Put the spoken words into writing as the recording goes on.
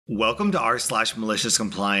Welcome to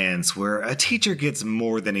r/Maliciouscompliance, where a teacher gets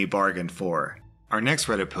more than he bargained for. Our next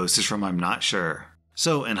Reddit post is from I'm Not Sure.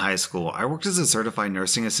 So, in high school, I worked as a certified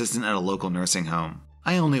nursing assistant at a local nursing home.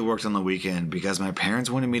 I only worked on the weekend because my parents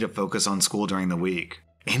wanted me to focus on school during the week.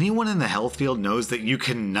 Anyone in the health field knows that you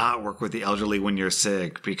cannot work with the elderly when you're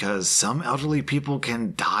sick because some elderly people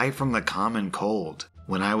can die from the common cold.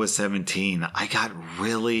 When I was 17, I got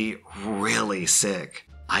really sick.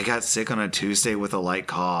 I got sick on a Tuesday with a light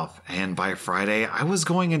cough, and by Friday, I was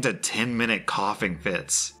going into 10-minute coughing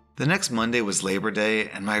fits. The next Monday was Labor Day,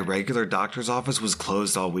 and my regular doctor's office was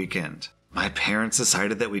closed all weekend. My parents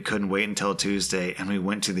decided that we couldn't wait until Tuesday, and we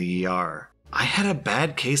went to the ER. I had a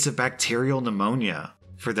bad case of bacterial pneumonia.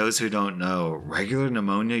 For those who don't know, regular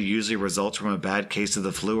pneumonia usually results from a bad case of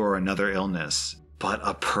the flu or another illness. But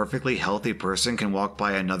a perfectly healthy person can walk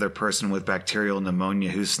by another person with bacterial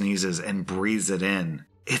pneumonia who sneezes and breathes it in.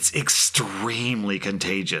 It's extremely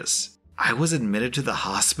contagious. I was admitted to the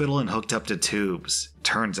hospital and hooked up to tubes.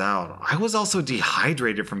 Turns out, I was also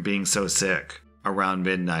dehydrated from being so sick. Around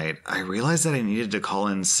midnight, I realized that I needed to call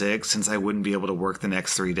in sick since I wouldn't be able to work the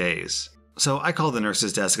next 3 days. So I called the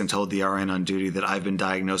nurse's desk and told the RN on duty that I've been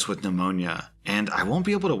diagnosed with pneumonia, and I won't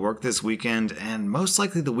be able to work this weekend and most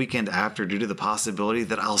likely the weekend after due to the possibility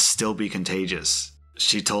that I'll still be contagious.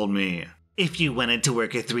 She told me, "If you wanted to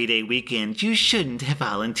work a 3-day weekend, you shouldn't have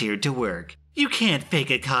volunteered to work. You can't fake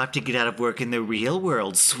a cough to get out of work in the real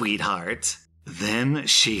world, sweetheart." Then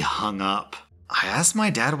she hung up. I asked my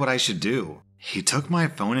dad what I should do. He took my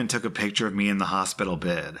phone and took a picture of me in the hospital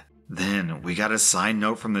bed. Then we got a signed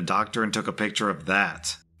note from the doctor and took a picture of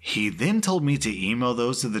that. He then told me to email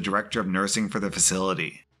those to the director of nursing for the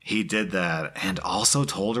facility. He did that and also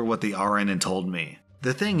told her what the RN had told me.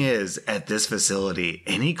 The thing is, at this facility,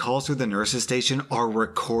 any calls through the nurses station are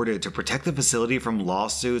recorded to protect the facility from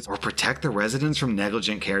lawsuits or protect the residents from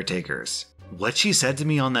negligent caretakers. What she said to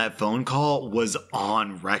me on that phone call was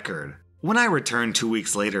on record. When I returned 2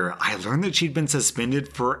 weeks later, I learned that she'd been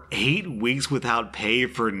suspended for 8 weeks without pay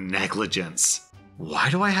for negligence. Why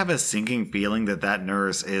do I have a sinking feeling that that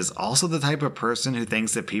nurse is also the type of person who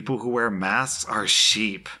thinks that people who wear masks are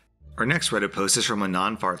sheep? Our next Reddit post is from a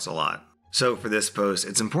non-farts-a-lot. So for this post,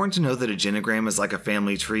 it's important to know that a genogram is like a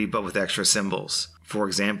family tree but with extra symbols. For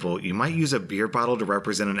example, you might use a beer bottle to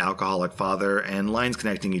represent an alcoholic father and lines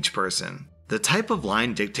connecting each person. The type of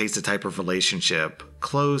line dictates the type of relationship: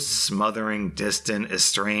 close, smothering, distant,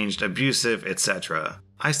 estranged, abusive, etc.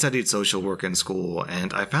 I studied social work in school,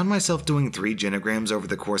 and I found myself doing 3 genograms over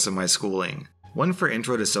the course of my schooling. One for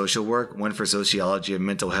Intro to Social Work, one for Sociology of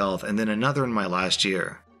Mental Health, and then another in my last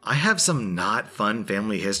year. I have some not fun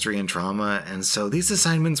family history and trauma, and so these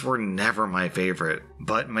assignments were never my favorite.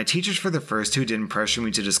 But my teachers for the first 2 didn't pressure me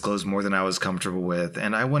to disclose more than I was comfortable with,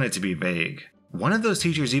 and I wanted to be vague. One of those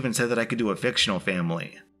teachers even said that I could do a fictional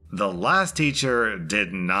family. The last teacher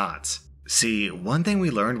did not. See, one thing we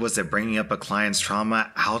learned was that bringing up a client's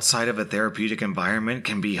trauma outside of a therapeutic environment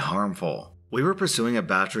can be harmful. We were pursuing a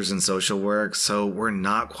bachelor's in social work, so we're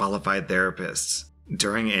not qualified therapists.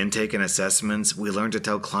 During intake and assessments, we learned to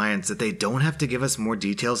tell clients that they don't have to give us more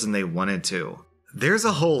details than they wanted to. There's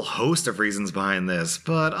a whole host of reasons behind this,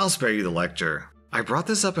 but I'll spare you the lecture. I brought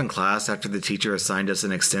this up in class after the teacher assigned us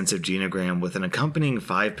an extensive genogram with an accompanying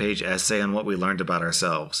 5-page essay on what we learned about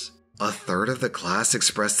ourselves. A third of the class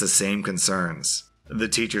expressed the same concerns. The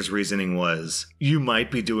teacher's reasoning was, "You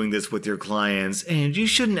might be doing this with your clients, and you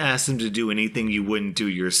shouldn't ask them to do anything you wouldn't do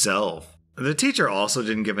yourself." The teacher also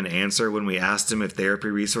didn't give an answer when we asked him if therapy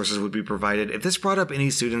resources would be provided if this brought up any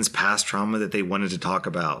students' past trauma that they wanted to talk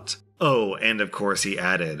about. Oh, and of course he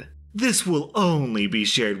added, "This will only be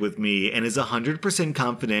shared with me and is 100%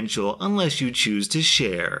 confidential unless you choose to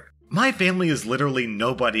share." My family is literally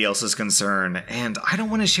nobody else's concern, and I don't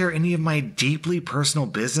want to share any of my deeply personal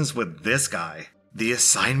business with this guy. The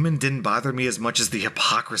assignment didn't bother me as much as the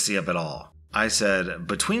hypocrisy of it all. I said,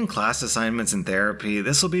 between class assignments and therapy,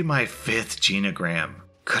 this will be my 5th genogram.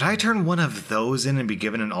 Could I turn one of those in and be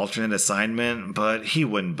given an alternate assignment? But he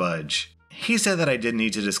wouldn't budge. He said that I didn't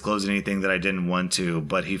need to disclose anything that I didn't want to,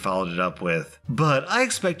 but he followed it up with, "But I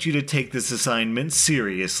expect you to take this assignment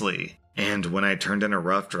seriously." And when I turned in a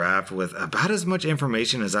rough draft with about as much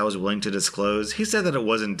information as I was willing to disclose, he said that it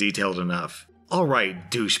wasn't detailed enough.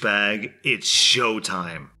 Alright, douchebag, it's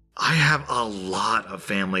showtime. I have a lot of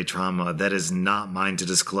family trauma that is not mine to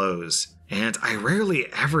disclose, and I rarely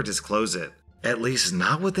ever disclose it. At least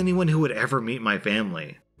not with anyone who would ever meet my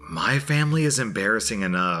family. My family is embarrassing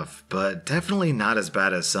enough, but definitely not as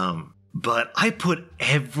bad as some. But I put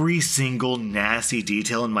every single nasty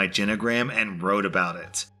detail in my genogram and wrote about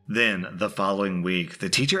it. Then, the following week, the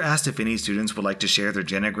teacher asked if any students would like to share their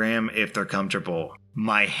genogram if they're comfortable.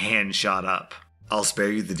 My hand shot up. I'll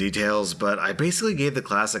spare you the details, but I basically gave the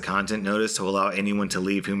class a content notice to allow anyone to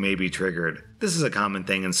leave who may be triggered. This is a common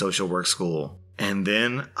thing in social work school. And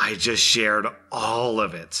then I just shared all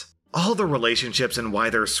of it. All the relationships and why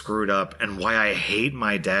they're screwed up, and why I hate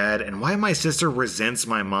my dad, and why my sister resents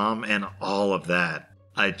my mom, and all of that.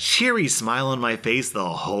 A cheery smile on my face the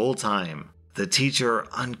whole time. The teacher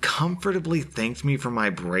uncomfortably thanked me for my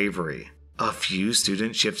bravery. A few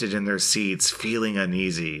students shifted in their seats, feeling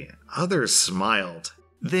uneasy. Others smiled.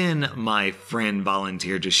 Then my friend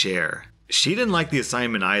volunteered to share. She didn't like the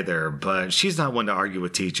assignment either, but she's not one to argue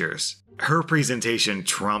with teachers. Her presentation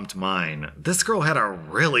trumped mine. This girl had a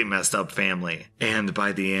really messed up family. And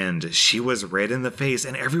by the end, she was red in the face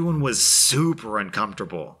and everyone was super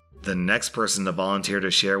uncomfortable. The next person to volunteer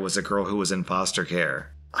to share was a girl who was in foster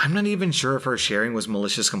care. I'm not even sure if her sharing was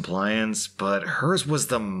malicious compliance, but hers was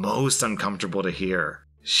the most uncomfortable to hear.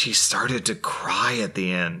 She started to cry at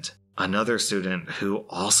the end. Another student, who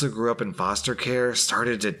also grew up in foster care,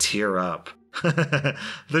 started to tear up.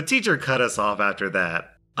 The teacher cut us off after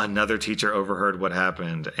that. Another teacher overheard what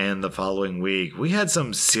happened, and the following week, we had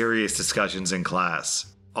some serious discussions in class.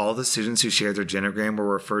 All the students who shared their genogram were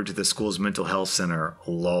referred to the school's mental health center.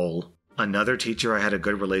 Lol. Another teacher I had a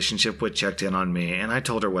good relationship with checked in on me, and I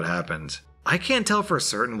told her what happened. I can't tell for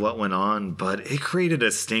certain what went on, but it created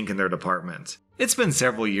a stink in their department. It's been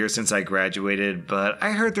several years since I graduated, but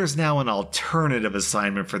I heard there's now an alternative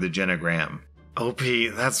assignment for the genogram. OP,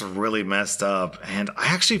 that's really messed up, and I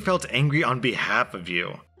actually felt angry on behalf of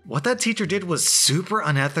you. What that teacher did was super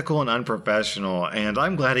unethical and unprofessional, and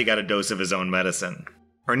I'm glad he got a dose of his own medicine.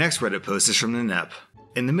 Our next Reddit post is from Ninep.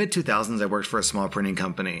 In the mid-2000s, I worked for a small printing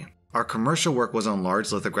company. Our commercial work was on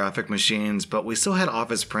large lithographic machines, but we still had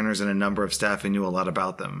office printers and a number of staff who knew a lot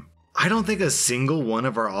about them. I don't think a single one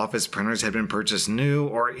of our office printers had been purchased new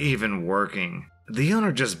or even working. The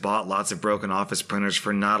owner just bought lots of broken office printers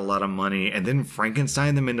for not a lot of money and then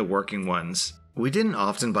Frankensteined them into working ones. We didn't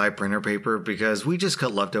often buy printer paper because we just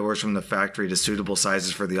cut leftovers from the factory to suitable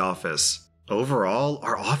sizes for the office. Overall,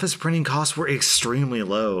 our office printing costs were extremely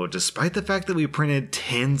low, despite the fact that we printed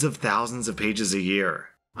tens of thousands of pages a year.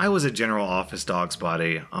 I was a general office dog's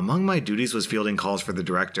body. Among my duties was fielding calls for the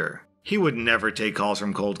director. He would never take calls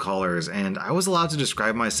from cold callers, and I was allowed to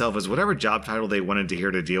describe myself as whatever job title they wanted to hear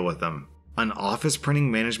to deal with them. An office printing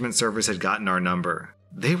management service had gotten our number.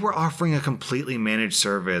 They were offering a completely managed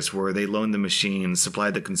service where they loaned the machines,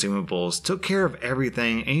 supplied the consumables, took care of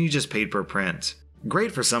everything, and you just paid per print.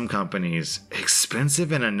 Great for some companies,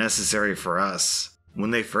 expensive and unnecessary for us.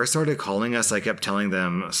 When they first started calling us, I kept telling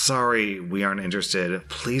them, "Sorry, we aren't interested.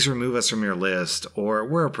 Please remove us from your list," or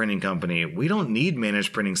 "We're a printing company. We don't need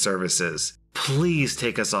managed printing services. Please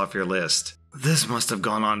take us off your list." This must have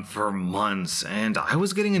gone on for months, and I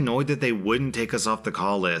was getting annoyed that they wouldn't take us off the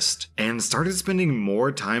call list, and started spending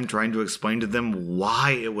more time trying to explain to them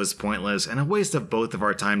why it was pointless and a waste of both of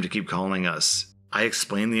our time to keep calling us. I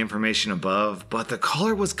explained the information above, but the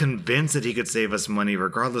caller was convinced that he could save us money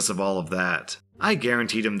regardless of all of that. I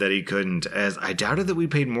guaranteed him that he couldn't, as I doubted that we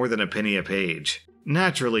paid more than a penny a page.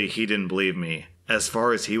 Naturally, he didn't believe me. As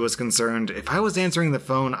far as he was concerned, if I was answering the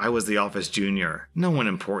phone, I was the office junior. No one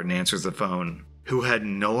important answers the phone. Who had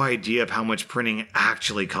no idea of how much printing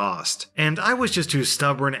actually cost. And I was just too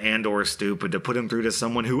stubborn and/or stupid to put him through to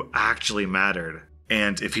someone who actually mattered.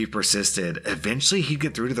 And if he persisted, eventually he'd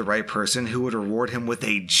get through to the right person who would reward him with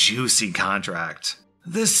a juicy contract.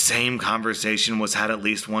 This same conversation was had at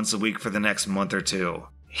least once a week for the next month or two.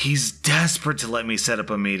 He's desperate to let me set up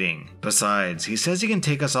a meeting. Besides, he says he can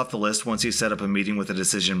take us off the list once he's set up a meeting with a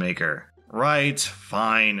decision maker. Right,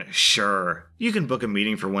 fine, sure. You can book a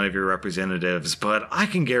meeting for one of your representatives, but I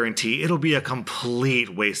can guarantee it'll be a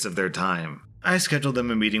complete waste of their time. I scheduled them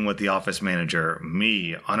a meeting with the office manager,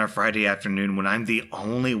 me, on a Friday afternoon when I'm the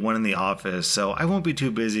only one in the office, so I won't be too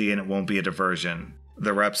busy and it won't be a diversion.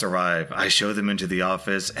 The reps arrive, I show them into the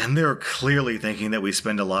office, and they're clearly thinking that we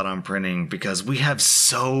spend a lot on printing because we have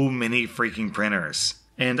so many freaking printers.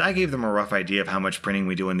 And I gave them a rough idea of how much printing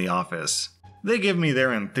we do in the office. They give me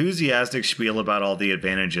their enthusiastic spiel about all the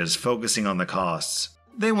advantages, focusing on the costs.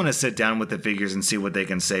 They want to sit down with the figures and see what they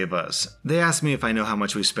can save us. They ask me if I know how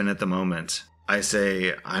much we spend at the moment. I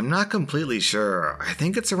say, I'm not completely sure. I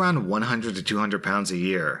think it's around 100 to 200 pounds a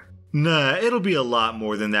year. Nah, it'll be a lot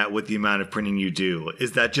more than that with the amount of printing you do.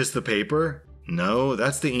 Is that just the paper? No,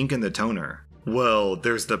 that's the ink and the toner. Well,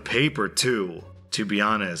 there's the paper too. To be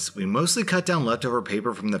honest, we mostly cut down leftover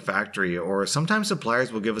paper from the factory, or sometimes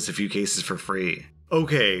suppliers will give us a few cases for free.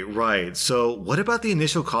 Okay, right, so what about the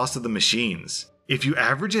initial cost of the machines? If you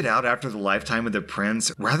average it out after the lifetime of the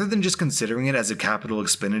prints, rather than just considering it as a capital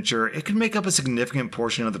expenditure, it could make up a significant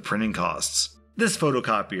portion of the printing costs. This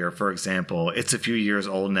photocopier, for example, it's a few years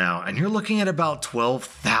old now, and you're looking at about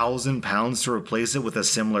 £12,000 to replace it with a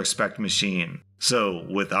similar spec machine. So,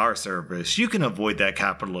 with our service, you can avoid that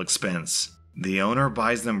capital expense. The owner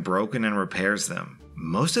buys them broken and repairs them.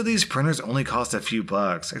 Most of these printers only cost a few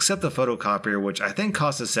bucks, except the photocopier, which I think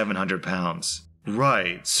costs us £700.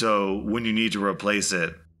 Right, so when you need to replace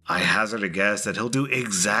it, I hazard a guess that he'll do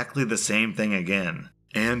exactly the same thing again.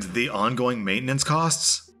 And the ongoing maintenance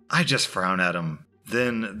costs? I just frown at him.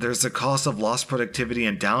 Then there's the cost of lost productivity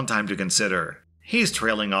and downtime to consider. He's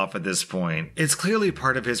trailing off at this point. It's clearly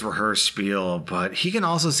part of his rehearsed spiel, but he can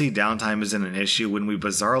also see downtime isn't an issue when we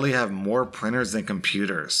bizarrely have more printers than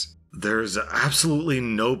computers. There's absolutely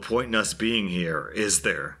no point in us being here, is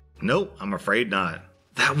there? Nope, I'm afraid not.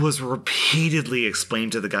 That was repeatedly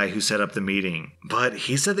explained to the guy who set up the meeting, but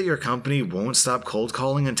he said that your company won't stop cold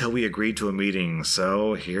calling until we agreed to a meeting,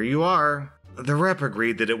 so here you are. The rep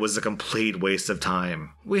agreed that it was a complete waste of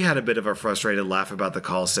time. We had a bit of a frustrated laugh about the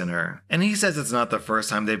call center, and he says it's not the first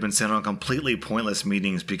time they've been sent on completely pointless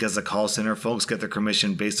meetings because the call center folks get their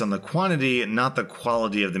commission based on the quantity, not the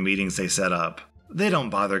quality of the meetings they set up. They don't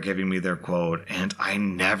bother giving me their quote, and I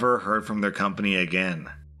never heard from their company again.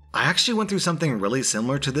 I actually went through something really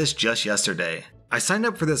similar to this just yesterday. I signed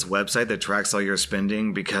up for this website that tracks all your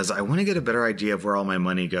spending because I want to get a better idea of where all my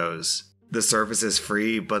money goes. The service is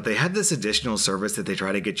free, but they have this additional service that they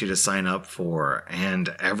try to get you to sign up for,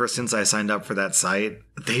 and ever since I signed up for that site,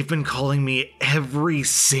 they've been calling me every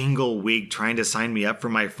single week trying to sign me up for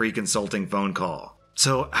my free consulting phone call.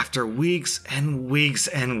 So after weeks and weeks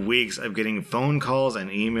and weeks of getting phone calls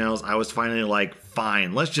and emails, I was finally like,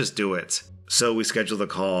 fine, let's just do it. So we schedule the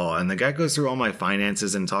call, and the guy goes through all my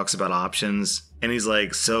finances and talks about options. And he's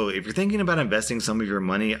like, so if you're thinking about investing some of your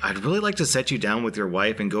money, I'd really like to set you down with your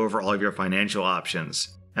wife and go over all of your financial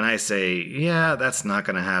options. And I say, yeah, that's not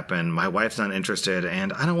going to happen. My wife's not interested,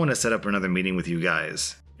 and I don't want to set up another meeting with you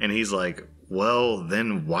guys. And he's like, well,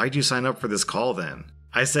 then why'd you sign up for this call then?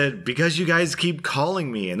 I said, because you guys keep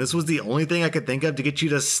calling me, and this was the only thing I could think of to get you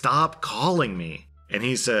to stop calling me. And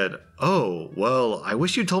he said, oh, well, I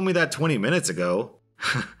wish you told me that 20 minutes ago.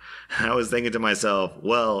 I was thinking to myself,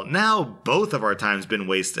 well, now both of our time's been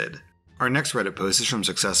wasted. Our next Reddit post is from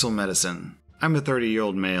Successful Medicine. I'm a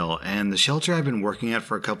 30-year-old male, and the shelter I've been working at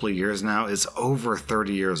for a couple of years now is over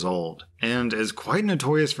 30 years old, and is quite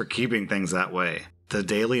notorious for keeping things that way. The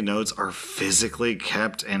daily notes are physically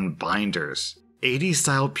kept in binders.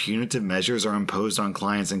 80s-style punitive measures are imposed on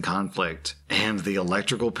clients in conflict, and the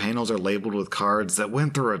electrical panels are labeled with cards that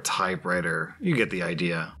went through a typewriter. You get the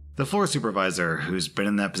idea. The floor supervisor, who's been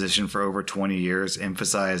in that position for over 20 years,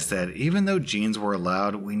 emphasized that even though jeans were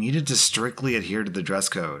allowed, we needed to strictly adhere to the dress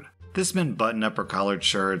code. This meant button-up or collared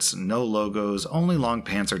shirts, no logos, only long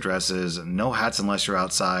pants or dresses, no hats unless you're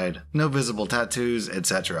outside, no visible tattoos,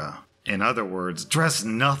 etc. In other words, dress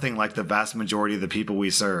nothing like the vast majority of the people we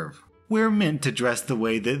serve. We're meant to dress the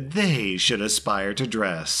way that they should aspire to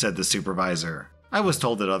dress, said the supervisor. I was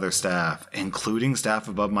told that other staff, including staff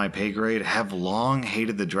above my pay grade, have long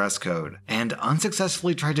hated the dress code and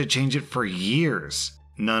unsuccessfully tried to change it for years.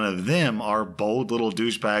 None of them are bold little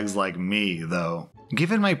douchebags like me, though.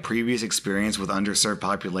 Given my previous experience with underserved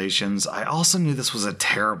populations, I also knew this was a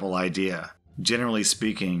terrible idea. Generally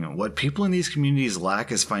speaking, what people in these communities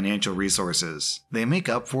lack is financial resources. They make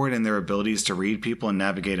up for it in their abilities to read people and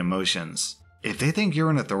navigate emotions. If they think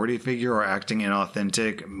you're an authority figure or acting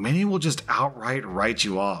inauthentic, many will just outright write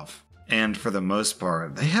you off. And for the most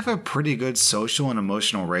part, they have a pretty good social and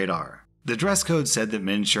emotional radar. The dress code said that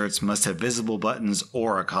men's shirts must have visible buttons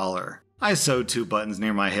or a collar. I sewed 2 buttons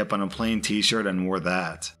near my hip on a plain t-shirt and wore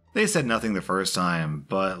that. They said nothing the first time,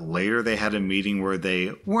 but later they had a meeting where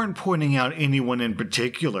they weren't pointing out anyone in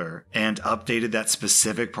particular and updated that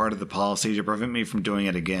specific part of the policy to prevent me from doing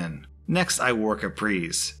it again. Next, I wore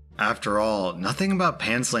capris. After all, nothing about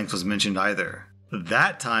pants length was mentioned either.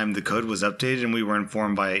 That time, the code was updated and we were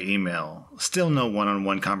informed via email. Still no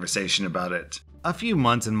one-on-one conversation about it. A few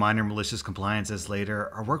months and minor malicious compliances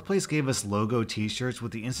later, our workplace gave us logo t-shirts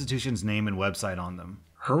with the institution's name and website on them.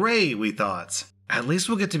 Hooray, we thought. At least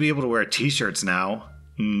we'll get to be able to wear t-shirts now.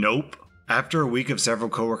 Nope. After a week of several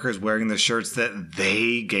coworkers wearing the shirts that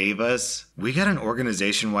they gave us, we got an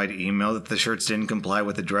organization-wide email that the shirts didn't comply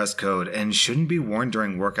with the dress code and shouldn't be worn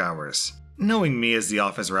during work hours. Knowing me as the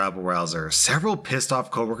office rabble-rouser, several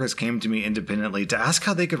pissed-off coworkers came to me independently to ask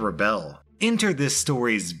how they could rebel. Enter this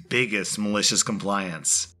story's biggest malicious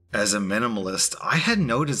compliance. As a minimalist, I had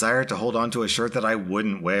no desire to hold on to a shirt that I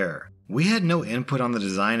wouldn't wear. We had no input on the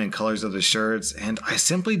design and colors of the shirts, and I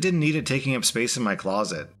simply didn't need it taking up space in my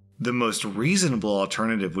closet. The most reasonable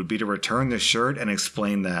alternative would be to return the shirt and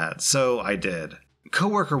explain that, so I did.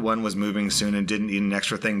 Coworker 1 was moving soon and didn't need an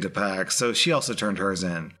extra thing to pack, so she also turned hers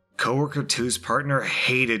in. Coworker 2's partner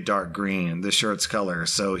hated dark green, the shirt's color,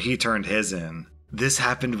 so he turned his in. This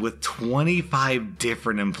happened with 25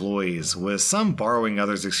 different employees, with some borrowing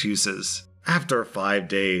others' excuses. After 5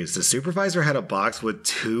 days, the supervisor had a box with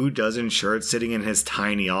 24 shirts sitting in his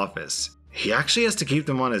tiny office. He actually has to keep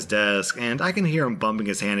them on his desk, and I can hear him bumping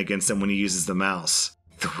his hand against them when he uses the mouse.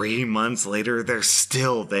 3 months later, they're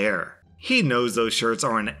still there. He knows those shirts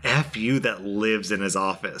are an FU that lives in his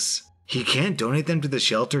office. He can't donate them to the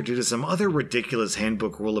shelter due to some other ridiculous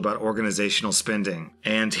handbook rule about organizational spending,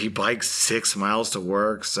 and he bikes 6 miles to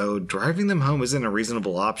work, so driving them home isn't a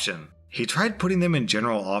reasonable option. He tried putting them in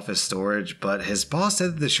general office storage, but his boss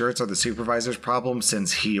said that the shirts are the supervisor's problem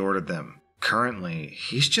since he ordered them. Currently,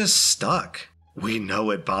 he's just stuck. We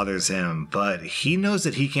know it bothers him, but he knows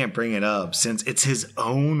that he can't bring it up since it's his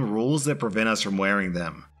own rules that prevent us from wearing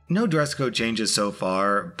them. No dress code changes so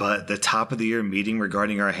far, but the top of the year meeting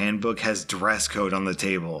regarding our handbook has dress code on the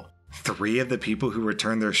table. 3 of the people who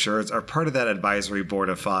returned their shirts are part of that advisory board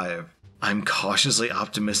of 5. I'm cautiously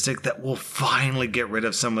optimistic that we'll finally get rid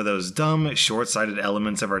of some of those dumb, short-sighted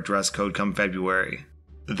elements of our dress code come February.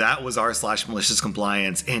 That was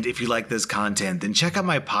r/Maliciouscompliance, and if you like this content, then check out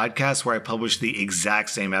my podcast where I publish the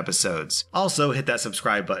exact same episodes. Also, hit that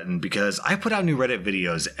subscribe button because I put out new Reddit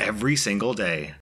videos every single day.